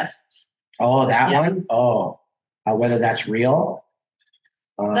STVR guests. Oh, that Yeah. one? Oh, whether that's real?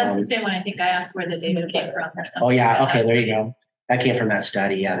 That's the same one. I think I asked where the data came from or something. Oh, yeah. Okay, there you go. That came from that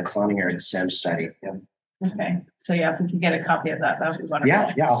study. Yeah, the Cloninger and Sims study. Yeah, Okay, so yeah, if we could get a copy of that, that would be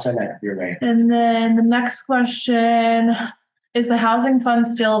wonderful. yeah, I'll send that your way. And then the next question, is the housing fund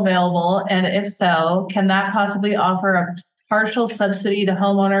still available? And if so, can that possibly offer a partial subsidy to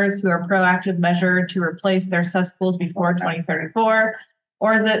homeowners who are proactive measure to replace their cesspools before 2034?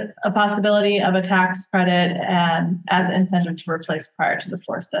 Or is it a possibility of a tax credit and as incentive to replace prior to the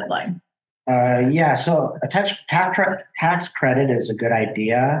forced deadline? Yeah, so a tax credit is a good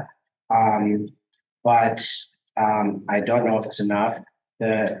idea, but I don't know if it's enough.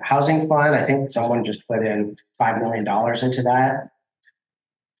 The housing fund, I think someone just put in $5 million into that.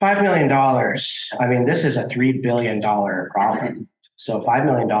 $5 million. I mean, this is a $3 billion problem. So $5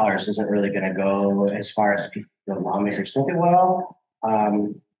 million isn't really going to go as far as the lawmakers think it will.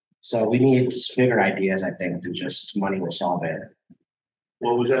 So we need bigger ideas, I think, than just money will solve it.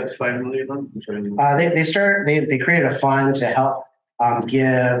 What was that, 5 million? I'm sorry. They created a fund to help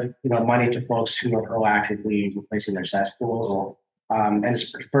give money to folks who are proactively replacing their cesspools. And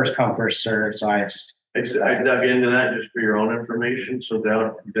it's first come, first served. So I dug into that just for your own information. So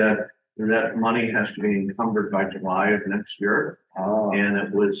that money has to be encumbered by July of next year. Oh, And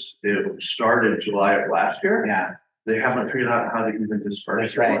it started July of last year. yeah. They haven't figured out how to even disperse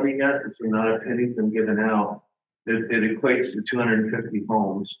That's the right. money yet. So not a penny's been given out. It equates to 250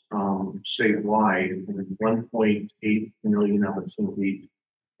 homes statewide, and 1.8 million of it's going to be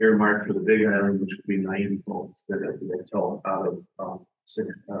earmarked for the Big Island, which would be 90 homes that are built out of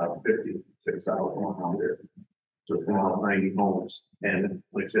 56,100. So it's about 90 homes, and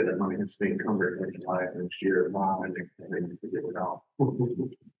like I said, that money has to be encumbered in July of next year. Wow, and they need to get it out.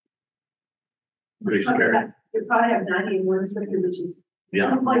 Pretty scary. You probably have 91 subdivisions. Yeah.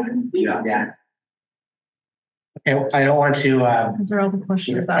 Someplace. Yeah. Yeah. Okay, I don't want to. Those are all the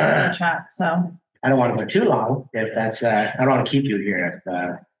questions out of the chat, so. I don't want to go too long. If that's, I don't want to keep you here.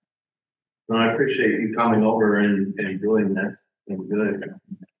 If No, I appreciate you coming over and doing this. And good.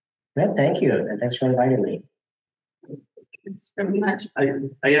 good, thank you, and thanks for inviting me. It's pretty much. I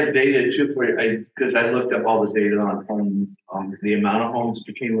have data too for you, because I looked up all the data on the amount of homes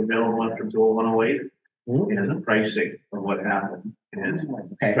became available after Bill 108 and the pricing of what happened. And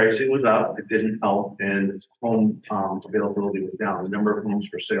Okay. pricing was up, it didn't help, and home availability was down. The number of homes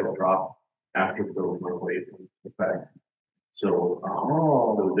for sale dropped after Bill 108 was effect. So,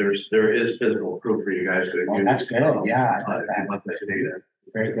 so there is physical proof for you guys to Well, use. that's good. Yeah, I like If you that. want that data.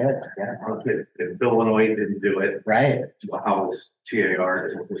 Very good. Yeah, thank you. If Illinois didn't do it, Right, how was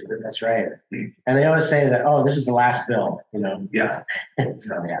TAR? that's right. And they always say that, oh, this is the last bill, you know? Yeah,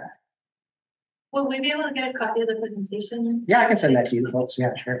 So, yeah. Will we be able to get a copy of the presentation? Yeah, I can send that to you folks.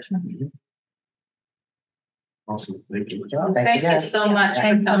 Yeah, sure. awesome, thank you. Well, thanks Thank you again. so much for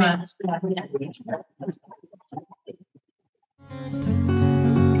Thanks so coming. much.